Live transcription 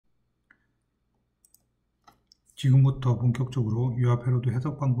지금부터 본격적으로 유압회로도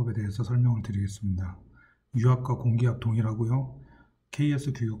해석 방법에 대해서 설명을 드리겠습니다. 유압과 공기압 동일하고요.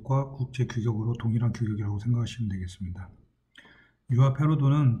 KS 규격과 국제 규격으로 동일한 규격이라고 생각하시면 되겠습니다.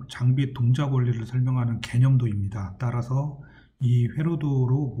 유압회로도는 장비 동작 원리를 설명하는 개념도입니다. 따라서 이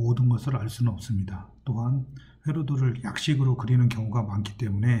회로도로 모든 것을 알 수는 없습니다. 또한 회로도를 약식으로 그리는 경우가 많기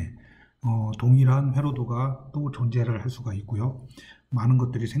때문에 동일한 회로도가 또 존재를 할 수가 있고요. 많은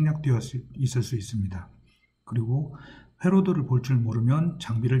것들이 생략되어 있을 수 있습니다. 그리고 회로도를 볼 줄 모르면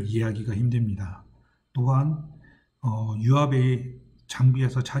장비를 이해하기가 힘듭니다. 또한 유압의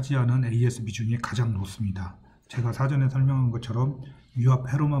장비에서 차지하는 AS 비중이 가장 높습니다. 제가 사전에 설명한 것처럼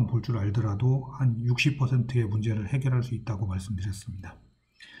유압 회로만 볼 줄 알더라도 한 60%의 문제를 해결할 수 있다고 말씀드렸습니다.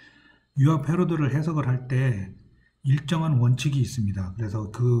 유압 회로도를 해석을 할 때 일정한 원칙이 있습니다.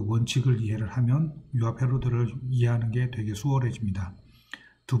 그래서 그 원칙을 이해를 하면 유압 회로도를 이해하는 게 되게 수월해집니다.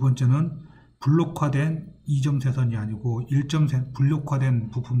 두 번째는 블록화된 2점세선이 아니고 블록화된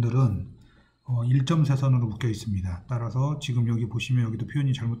부품들은 1점세선으로 묶여 있습니다. 따라서 지금 여기 보시면 여기도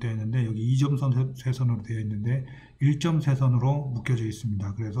표현이 잘못되어 있는데 여기 2점세선으로 되어 있는데 1점세선으로 묶여져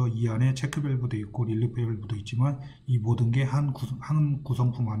있습니다. 그래서 이 안에 체크밸브도 있고 릴리프밸브도 있지만 이 모든 게 한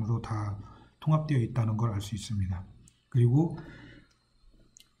구성품 안으로 다 통합되어 있다는 걸 알 수 있습니다. 그리고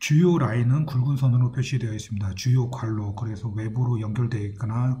주요 라인은 굵은 선으로 표시되어 있습니다. 주요 관로, 그래서 외부로 연결되어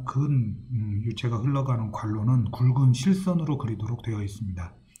있거나 큰 유체가 흘러가는 관로는 굵은 실선으로 그리도록 되어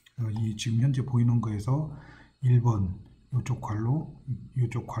있습니다. 이 지금 현재 보이는 거에서 1번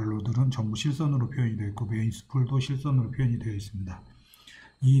이쪽 관로들은 전부 실선으로 표현이 되어 있고 메인 스풀도 실선으로 표현이 되어 있습니다.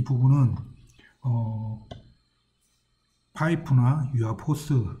 이 부분은 파이프나 유압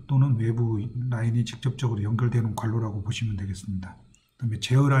호스 또는 외부 라인이 직접적으로 연결되는 관로라고 보시면 되겠습니다. 그다음에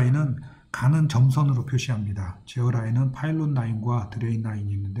제어 라인은 가는 점선으로 표시합니다. 제어 라인은 파일럿 라인과 드레인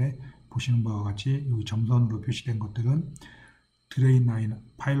라인이 있는데 보시는 바와 같이 여기 점선으로 표시된 것들은 드레인 라인,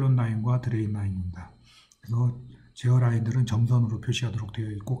 파일럿 라인과 드레인 라인입니다. 그래서 제어 라인들은 점선으로 표시하도록 되어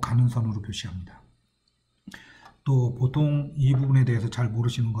있고 가는 선으로 표시합니다. 또 보통 이 부분에 대해서 잘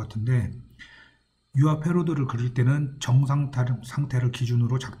모르시는 것 같은데 유압 회로도를 그릴 때는 정상 상태를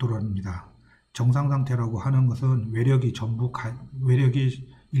기준으로 작도를 합니다. 정상 상태라고 하는 것은 외력이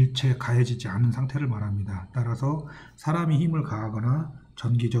일체 가해지지 않은 상태를 말합니다. 따라서 사람이 힘을 가하거나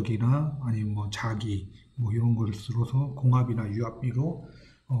전기적이나 아니면 자기 이런 것으로서 공압이나 유압비로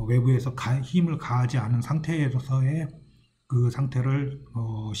외부에서 힘을 가하지 않은 상태에서의 그 상태를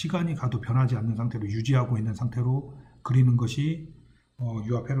시간이 가도 변하지 않는 상태로 유지하고 있는 상태로 그리는 것이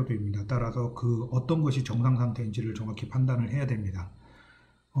유압 회로도입니다. 따라서 그 어떤 것이 정상 상태인지를 정확히 판단을 해야 됩니다.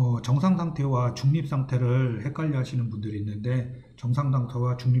 정상 상태와 중립 상태를 헷갈려 하시는 분들이 있는데 정상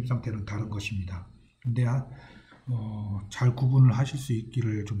상태와 중립 상태는 다른 것입니다. 근데 잘 구분을 하실 수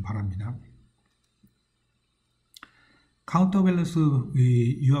있기를 좀 바랍니다. 카운터밸런스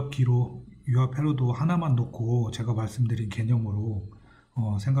유압 회로도 하나만 놓고 제가 말씀드린 개념으로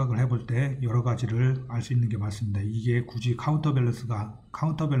생각을 해볼 때 여러 가지를 알 수 있는 게 맞습니다. 이게 굳이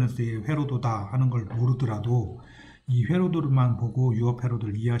카운터밸런스의 회로도다 하는 걸 모르더라도 이 회로도만 보고 유압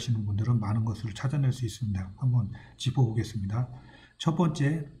회로도를 이해하시는 분들은 많은 것을 찾아낼 수 있습니다. 한번 짚어보겠습니다. 첫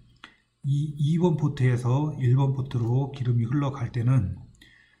번째, 2번 포트에서 1번 포트로 기름이 흘러갈 때는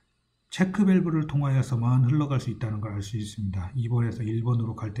체크 밸브를 통하여서만 흘러갈 수 있다는 걸 알 수 있습니다. 2번에서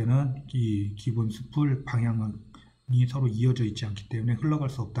 1번으로 갈 때는 이 기본 스풀 방향이 서로 이어져 있지 않기 때문에 흘러갈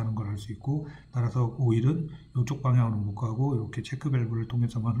수 없다는 걸 알 수 있고, 따라서 오일은 이쪽 방향으로 못 가고 이렇게 체크 밸브를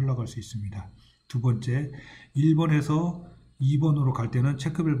통해서만 흘러갈 수 있습니다. 두 번째, 1번에서 2번으로 갈 때는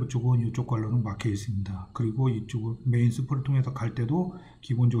체크 밸브 쪽은 이쪽 관로는 막혀 있습니다. 그리고 이쪽 메인 스풀을 통해서 갈 때도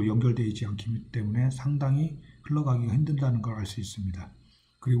기본적으로 연결되어 있지 않기 때문에 상당히 흘러가기가 힘들다는 걸 알 수 있습니다.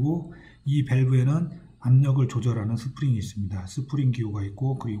 그리고 이 밸브에는 압력을 조절하는 스프링이 있습니다. 스프링 기호가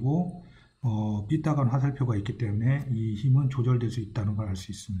있고, 그리고 삐딱한 화살표가 있기 때문에 이 힘은 조절될 수 있다는 걸 알 수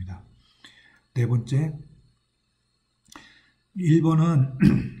있습니다. 네 번째,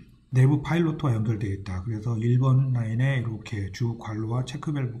 1번은 내부 파일로트와 연결되어 있다. 그래서 1번 라인에 이렇게 주 관로와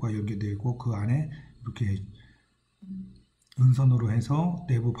체크 밸브가 연결되어 있고 그 안에 이렇게 은선으로 해서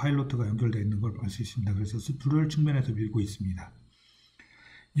내부 파일로트가 연결되어 있는 걸 알 수 있습니다. 그래서 스프를 측면에서 밀고 있습니다.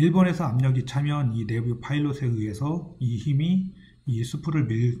 1번에서 압력이 차면 이 내부 파일럿에 의해서 이 힘이 이 스프를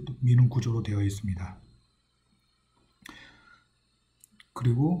미는 구조로 되어 있습니다.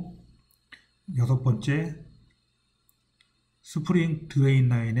 그리고 여섯 번째, 스프링 드레인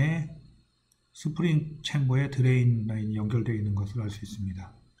라인에 스프링 챔버에 드레인 라인이 연결되어 있는 것을 알 수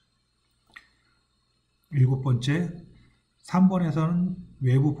있습니다. 일곱 번째, 3번에서는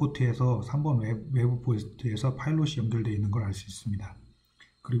외부 포트에서 3번 외부 포트에서 파일럿이 연결되어 있는 걸 알 수 있습니다.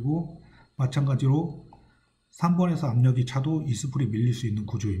 그리고 마찬가지로 3번에서 압력이 차도 이 스풀이 밀릴 수 있는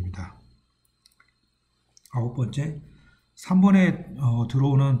구조입니다. 9번째, 3번에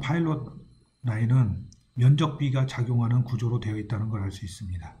들어오는 파일럿 라인은 면적비가 작용하는 구조로 되어 있다는 걸 알 수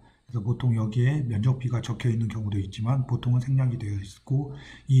있습니다. 그래서 보통 여기에 면적비가 적혀 있는 경우도 있지만 보통은 생략이 되어 있고,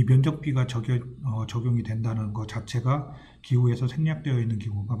 이 면적비가 적용이 된다는 것 자체가 기호에서 생략되어 있는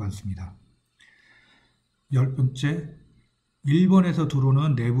경우가 많습니다. 10번째, 1번에서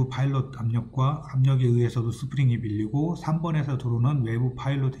들어오는 내부 파일럿 압력과 압력에 의해서도 스프링이 밀리고 3번에서 들어오는 외부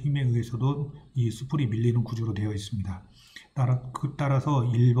파일럿 힘에 의해서도 이 스풀이 밀리는 구조로 되어 있습니다. 따라서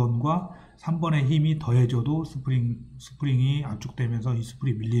 1번과 3번의 힘이 더해져도 스프링이 압축되면서 이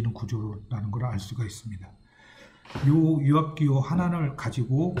스풀이 밀리는 구조라는 걸 알 수가 있습니다. 이 유압기호 하나를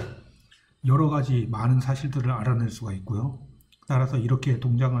가지고 여러 가지 많은 사실들을 알아낼 수가 있고요. 따라서 이렇게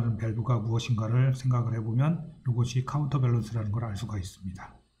동작하는 밸브가 무엇인가를 생각을 해보면 이것이 카운터 밸런스라는 걸 알 수가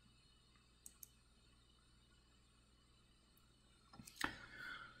있습니다.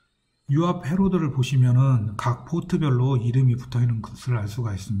 유압 회로도를 보시면은 각 포트별로 이름이 붙어있는 것을 알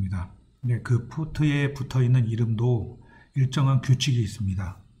수가 있습니다. 근데 그 포트에 붙어있는 이름도 일정한 규칙이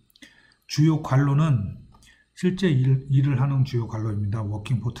있습니다. 주요 관로는 실제 일을 하는 주요 관로입니다.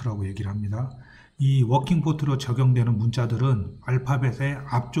 워킹 포트라고 얘기를 합니다. 이 워킹 포트로 적용되는 문자들은 알파벳의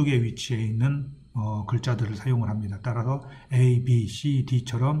앞쪽에 위치해 있는 글자들을 사용을 합니다. 따라서 A, B, C,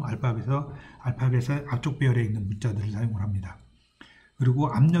 D처럼 알파벳의 앞쪽 배열에 있는 문자들을 사용을 합니다. 그리고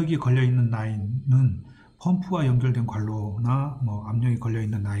압력이 걸려있는 라인은 펌프와 연결된 관로나 압력이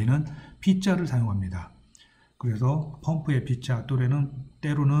걸려있는 라인은 P자를 사용합니다. 그래서 펌프의 P자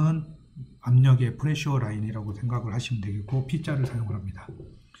때로는 압력의 프레셔 라인이라고 생각을 하시면 되겠고 P자를 사용을 합니다.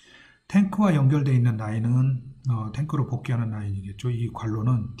 탱크와 연결되어 있는 라인은 탱크로 복귀하는 라인이겠죠. 이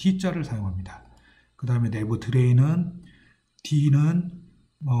관로는 T자를 사용합니다. 그 다음에 내부 드레인은 D는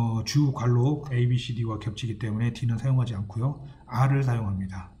주 관로 ABCD와 겹치기 때문에 D는 사용하지 않고요. R을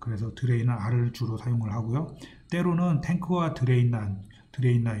사용합니다. 그래서 드레인은 R을 주로 사용을 하고요. 때로는 탱크와 드레인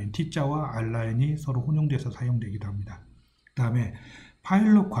라인 T자와 R 라인이 서로 혼용돼서 사용되기도 합니다. 그 다음에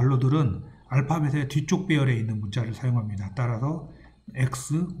파일럿 관로들은 알파벳의 뒤쪽 배열에 있는 문자를 사용합니다. 따라서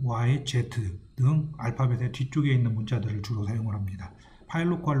X, Y, Z 등 알파벳의 뒤쪽에 있는 문자들을 주로 사용을 합니다.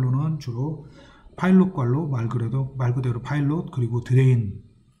 파일럿 관로는 주로 파일럿 관로, 말 그대로 파일럿, 그리고 드레인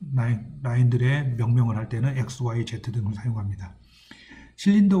라인들의 명명을 할 때는 X, Y, Z 등을 사용합니다.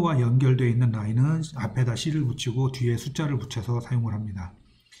 실린더와 연결되어 있는 라인은 앞에다 C를 붙이고 뒤에 숫자를 붙여서 사용을 합니다.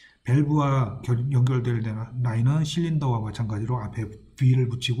 밸브와 연결될 라인은 실린더와 마찬가지로 앞에 V를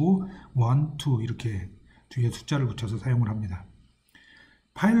붙이고 1, 2 이렇게 뒤에 숫자를 붙여서 사용을 합니다.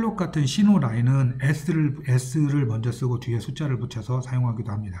 파일럿 같은 신호 라인은 S를 먼저 쓰고 뒤에 숫자를 붙여서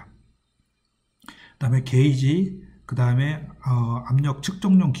사용하기도 합니다. 그 다음에 게이지, 그 다음에 압력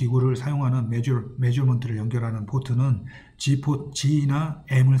측정용 기구를 사용하는 메저먼트를 연결하는 포트는 G나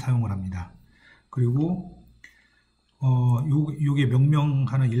M을 사용을 합니다. 그리고 요게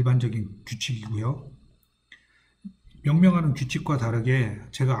명명하는 일반적인 규칙이고요. 명명하는 규칙과 다르게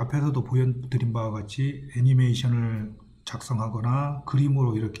제가 앞에서도 보여드린 바와 같이 애니메이션을 작성하거나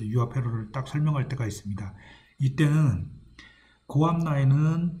그림으로 이렇게 유압 회로를 딱 설명할 때가 있습니다. 이때는 고압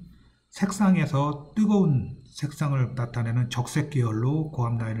라인은 색상에서 뜨거운 색상을 나타내는 적색 계열로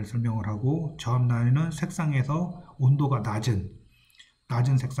고압 라인을 설명을 하고, 저압 라인은 색상에서 온도가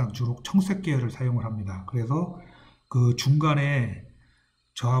낮은 색상, 주로 청색 계열을 사용을 합니다. 그래서 그 중간에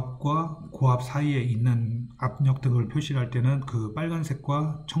저압과 고압 사이에 있는 압력 등을 표시할 때는 그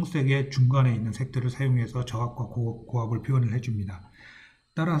빨간색과 청색의 중간에 있는 색들을 사용해서 저압과 고압을 표현을 해줍니다.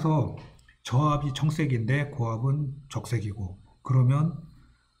 따라서 저압이 청색인데 고압은 적색이고, 그러면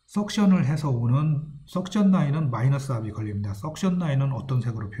석션을 해서 오는 석션 라인은 마이너스 압이 걸립니다. 석션 라인은 어떤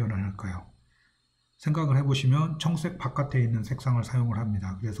색으로 표현을 할까요? 생각을 해보시면 청색 바깥에 있는 색상을 사용을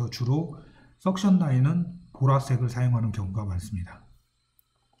합니다. 그래서 주로 석션 라인은 보라색을 사용하는 경우가 많습니다.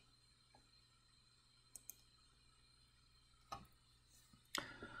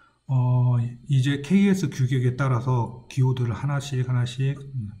 이제 KS 규격에 따라서 기호들을 하나씩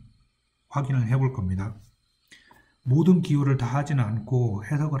확인을 해볼 겁니다. 모든 기호를 다 하지는 않고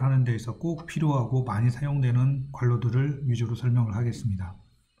해석을 하는 데 있어 꼭 필요하고 많이 사용되는 관로들을 위주로 설명을 하겠습니다.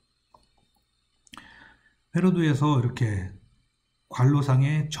 회로도에서 이렇게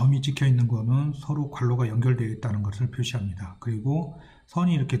관로상에 점이 찍혀 있는 것은 서로 관로가 연결되어 있다는 것을 표시합니다. 그리고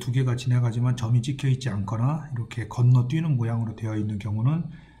선이 이렇게 두 개가 지나가지만 점이 찍혀 있지 않거나 이렇게 건너뛰는 모양으로 되어 있는 경우는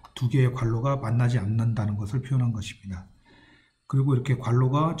두 개의 관로가 만나지 않는다는 것을 표현한 것입니다. 그리고 이렇게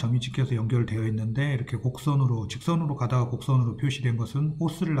관로가 점이 찍혀서 연결되어 있는데 이렇게 직선으로 가다가 곡선으로 표시된 것은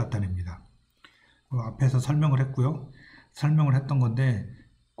호스를 나타냅니다. 앞에서 설명을 했고요. 설명을 했던 건데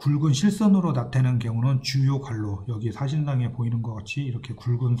굵은 실선으로 나타내는 경우는 주요 관로, 여기 사진상에 보이는 것 같이 이렇게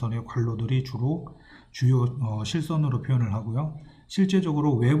굵은 선의 관로들이 주로 주요 실선으로 표현을 하고요.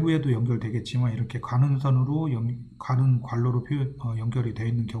 실제적으로 외부에도 연결되겠지만 이렇게 가는 선으로 가는 관로로 연결이 되어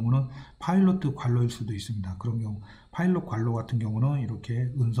있는 경우는 파일럿 관로일 수도 있습니다. 그런 경우 파일럿 관로 같은 경우는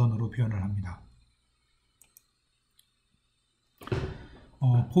이렇게 은선으로 표현을 합니다.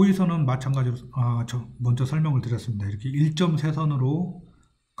 포지션은 마찬가지로 먼저 설명을 드렸습니다. 이렇게 1.3선으로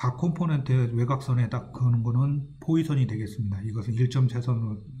각 컴포넌트의 외곽선에 딱 그는 거는 포지션이 되겠습니다. 이것은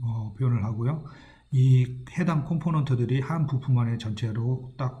 1.3선으로 표현을 하고요. 이 해당 컴포넌트들이 한 부품 안에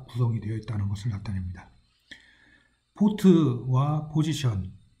전체로 딱 구성이 되어 있다는 것을 나타냅니다. 포트와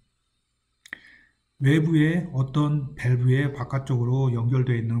포지션, 외부에 어떤 밸브의 바깥쪽으로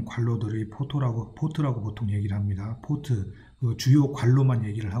연결되어 있는 관로들이 포트라고 보통 얘기를 합니다. 포트, 그 주요 관로만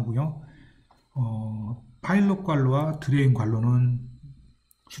얘기를 하고요. 파일럿 관로와 드레인 관로는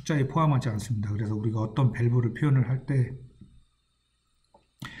숫자에 포함하지 않습니다. 그래서 우리가 어떤 밸브를 표현을 할 때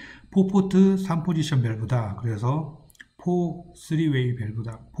 4포트 3포지션 밸브다. 그래서 4 3웨이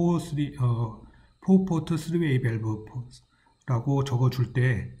밸브다. 4포트 3웨이 밸브라고 적어줄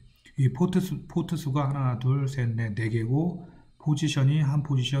때 이 포트 수가 하나, 둘, 셋, 넷, 4개고 포지션이 한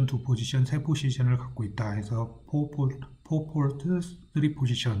포지션, 두 포지션, 세 포지션을 갖고 있다 해서 4포트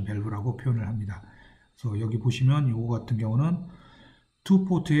 3포지션 밸브라고 표현을 합니다. 그래서 여기 보시면 이거 같은 경우는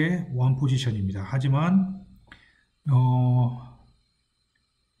 2포트의 1포지션입니다. 하지만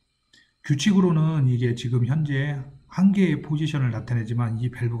규칙으로는 이게 지금 현재 한 개의 포지션을 나타내지만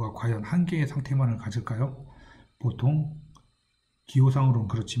이 밸브가 과연 한 개의 상태만을 가질까요? 보통 기호상으로는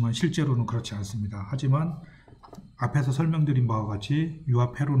그렇지만 실제로는 그렇지 않습니다. 하지만 앞에서 설명드린 바와 같이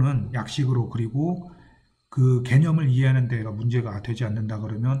유압회로는 약식으로 그리고 그 개념을 이해하는 데가 문제가 되지 않는다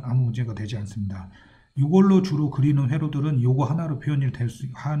그러면 아무 문제가 되지 않습니다. 이걸로 주로 그리는 회로들은 이거 하나로 표현이 할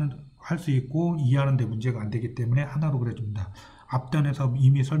수 있고 이해하는 데 문제가 안 되기 때문에 하나로 그려줍니다. 앞단에서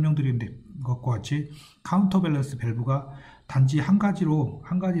이미 설명드린 것과 같이 카운터 밸런스 밸브가 단지 한 가지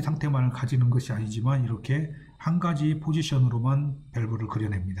상태만을 가지는 것이 아니지만 이렇게 한 가지 포지션으로만 밸브를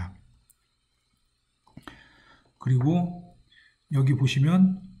그려냅니다. 그리고 여기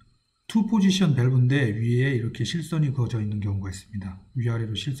보시면 2포지션 밸브인데 위에 이렇게 실선이 그어져 있는 경우가 있습니다.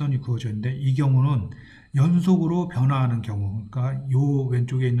 위아래로 실선이 그어져 있는데 이 경우는 연속으로 변화하는 경우, 그러니까 요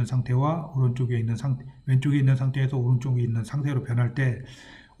왼쪽에 있는 상태와 오른쪽에 있는 왼쪽에 있는 상태에서 오른쪽에 있는 상태로 변할 때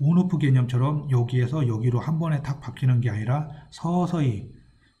온오프 개념처럼 여기에서 여기로 한 번에 탁 바뀌는 게 아니라 서서히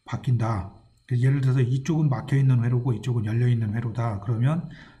바뀐다. 예를 들어서 이쪽은 막혀있는 회로고 이쪽은 열려있는 회로다. 그러면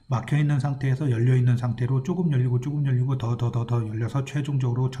막혀있는 상태에서 열려있는 상태로 조금 열리고 더 열려서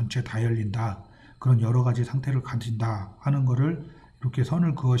최종적으로 전체 다 열린다. 그런 여러 가지 상태를 가진다 하는 거를 이렇게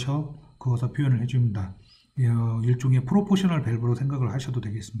선을 그어서 표현을 해줍니다. 일종의 프로포셔널 밸브로 생각을 하셔도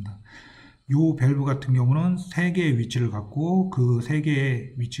되겠습니다. 이 밸브 같은 경우는 3개의 위치를 갖고 그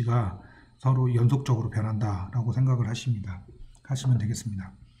 3개의 위치가 서로 연속적으로 변한다라고 생각을 하시면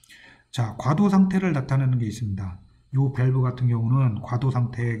되겠습니다. 자, 과도 상태를 나타내는 게 있습니다. 이 밸브 같은 경우는 과도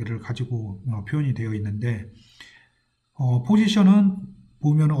상태를 가지고 표현이 되어 있는데 포지션은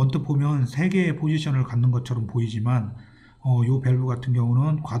언뜻 보면 3개의 포지션을 갖는 것처럼 보이지만 이 밸브 같은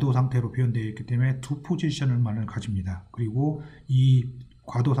경우는 과도 상태로 표현되어 있기 때문에 2포지션을만을 가집니다. 그리고 이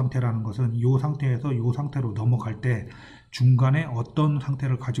과도 상태라는 것은 이 상태에서 이 상태로 넘어갈 때 중간에 어떤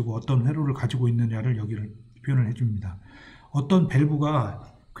상태를 가지고 어떤 회로를 가지고 있느냐를 여기를 표현을 해줍니다. 어떤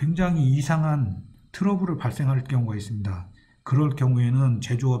밸브가 굉장히 이상한 트러블을 발생할 경우가 있습니다. 그럴 경우에는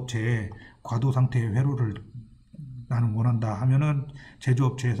제조업체에 과도 상태의 회로를 나는 원한다 하면은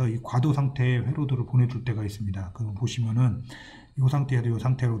제조업체에서 이 과도 상태의 회로들을 보내줄 때가 있습니다. 그럼 보시면은 이 상태에서 이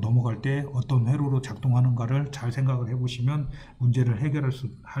상태로 넘어갈 때 어떤 회로로 작동하는가를 잘 생각을 해보시면 문제를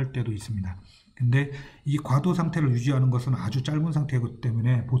해결할 때도 있습니다. 근데 이 과도 상태를 유지하는 것은 아주 짧은 상태이기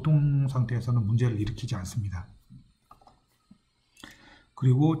때문에 보통 상태에서는 문제를 일으키지 않습니다.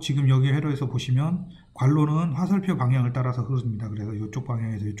 그리고 지금 여기 회로에서 보시면 관로는 화살표 방향을 따라서 흐릅니다. 그래서 이쪽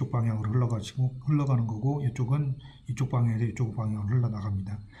방향에서 이쪽 방향으로 흘러가는 거고 이쪽은 이쪽 방향에서 이쪽 방향으로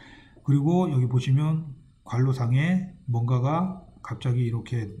흘러나갑니다. 그리고 여기 보시면 관로상에 뭔가가 갑자기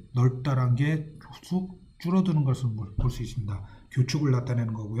이렇게 넓다란 게 쑥 줄어드는 것을 볼 수 있습니다. 교축을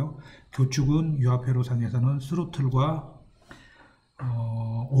나타내는 거고요. 교축은 유압회로상에서는 스로틀과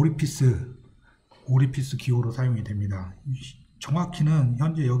오리피스 기호로 사용이 됩니다. 정확히는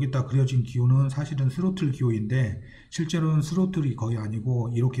현재 여기다 그려진 기호는 사실은 스로틀 기호인데 실제로는 스로틀이 거의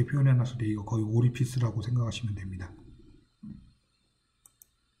아니고 이렇게 표현해 놨을 때 이거 거의 오리피스라고 생각하시면 됩니다.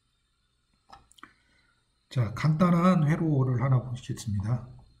 자, 간단한 회로를 하나 보시겠습니다.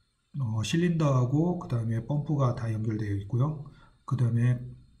 실린더하고 그 다음에 펌프가 다 연결되어 있고요. 그 다음에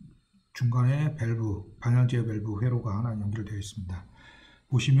중간에 밸브, 방향제 밸브 회로가 하나 연결되어 있습니다.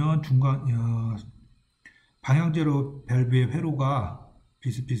 보시면 방향제로 밸브의 회로가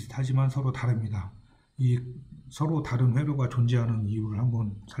비슷비슷하지만 서로 다릅니다. 이 서로 다른 회로가 존재하는 이유를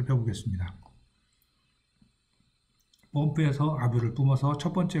한번 살펴보겠습니다. 펌프에서 압유를 뿜어서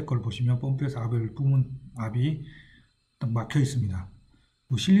첫 번째 걸 보시면 펌프에서 압유를 뿜은 압이 딱 막혀 있습니다.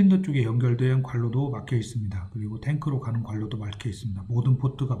 실린더 쪽에 연결된 관로도 막혀 있습니다. 그리고 탱크로 가는 관로도 막혀 있습니다. 모든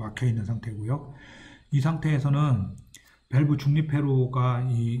포트가 막혀 있는 상태고요. 이 상태에서는 밸브 중립회로가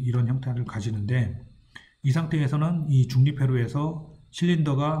이런 형태를 가지는데, 이 상태에서는 이 중립회로에서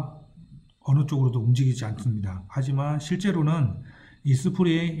실린더가 어느 쪽으로도 움직이지 않습니다. 하지만 실제로는 이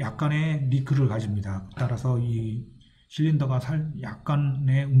스프레이에 약간의 리크를 가집니다. 따라서 이 실린더가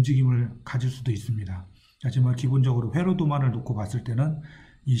약간의 움직임을 가질 수도 있습니다. 하지만 기본적으로 회로도만을 놓고 봤을 때는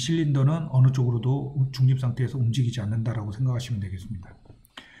이 실린더는 어느 쪽으로도 중립 상태에서 움직이지 않는다라고 생각하시면 되겠습니다.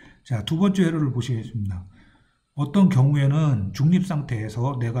 자, 두 번째 회로를 보시겠습니다. 어떤 경우에는 중립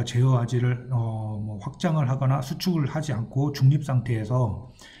상태에서 내가 제어하지를 확장을 하거나 수축을 하지 않고 중립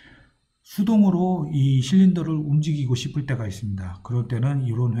상태에서 수동으로 이 실린더를 움직이고 싶을 때가 있습니다. 그럴 때는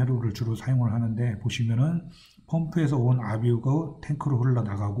이런 회로를 주로 사용을 하는데, 보시면은 펌프에서 온 압유가 탱크로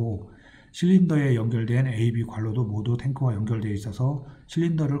흘러나가고 실린더에 연결된 AB 관로도 모두 탱크와 연결되어 있어서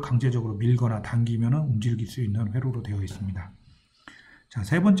실린더를 강제적으로 밀거나 당기면 움직일 수 있는 회로로 되어 있습니다. 자,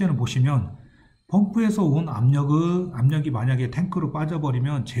 세 번째는 보시면 펌프에서 온 압력이 만약에 탱크로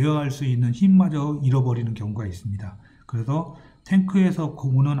빠져버리면 제어할 수 있는 힘마저 잃어버리는 경우가 있습니다. 그래서 탱크에서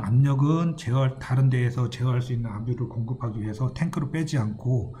오는 압력은 다른 데에서 제어할 수 있는 압력을 공급하기 위해서 탱크로 빼지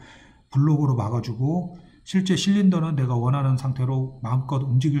않고 블록으로 막아주고, 실제 실린더는 내가 원하는 상태로 마음껏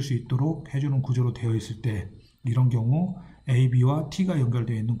움직일 수 있도록 해주는 구조로 되어 있을 때, 이런 경우 AB와 T가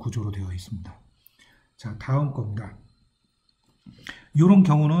연결되어 있는 구조로 되어 있습니다. 자, 다음 겁니다. 이런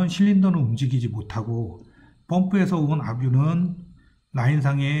경우는 실린더는 움직이지 못하고 펌프에서 온 압유는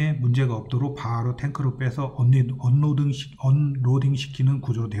라인상에 문제가 없도록 바로 탱크로 빼서 언로딩 시키는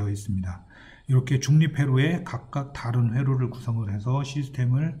구조로 되어 있습니다. 이렇게 중립 회로에 각각 다른 회로를 구성을 해서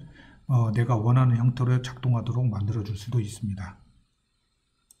시스템을 내가 원하는 형태로 작동하도록 만들어 줄 수도 있습니다.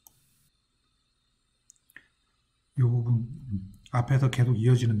 이 부분 앞에서 계속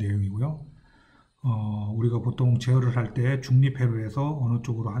이어지는 내용이고요. 우리가 보통 제어를 할 때 중립 회로에서 어느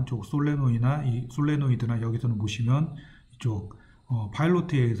쪽으로 한쪽 솔레노이드나 여기서는 보시면 이쪽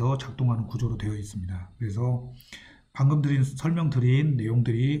파일로트에 의해서 작동하는 구조로 되어 있습니다. 그래서 방금 설명드린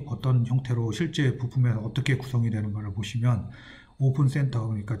내용들이 어떤 형태로 실제 부품에서 어떻게 구성이 되는가를 보시면, 오픈 센터,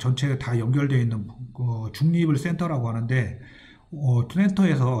 그러니까 전체가 다 연결되어 있는 중립을 센터라고 하는데,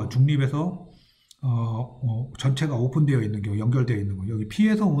 센터에서 중립에서 전체가 오픈되어 있는 경우, 연결되어 있는 거, 여기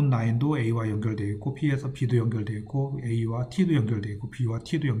P에서 온 라인도 A와 연결되어 있고, P에서 B도 연결되어 있고, A와 T도 연결되어 있고, B와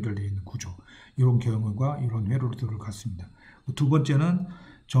T도 연결되어 있는 구조, 이런 경우가 이런 회로들을 갖습니다. 두 번째는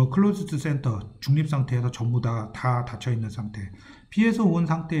클로즈드 센터, 중립 상태에서 전부 다 닫혀 있는 상태. P에서 온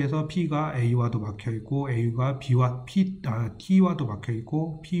상태에서 P가 A와도 막혀 있고, A가 T와도 막혀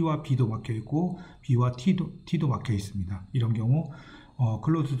있고, P와 B도 막혀 있고, B와 T도 막혀 있습니다. 이런 경우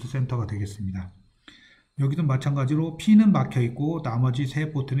클로즈드 센터가 되겠습니다. 여기도 마찬가지로 P는 막혀 있고 나머지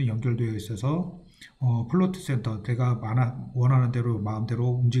세 포트는 연결되어 있어서 플로트 센터, 내가 원하는 대로 마음대로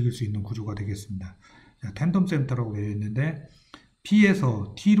움직일 수 있는 구조가 되겠습니다. 자, 텐덤 센터라고 되어 있는데,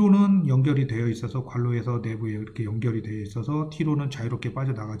 P에서 T로는 연결이 되어 있어서 관로에서 내부에 이렇게 연결이 되어 있어서 T로는 자유롭게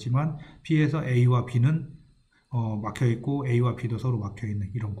빠져나가지만, P에서 A와 B는 막혀 있고 A와 B도 서로 막혀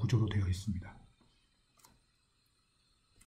있는 이런 구조로 되어 있습니다.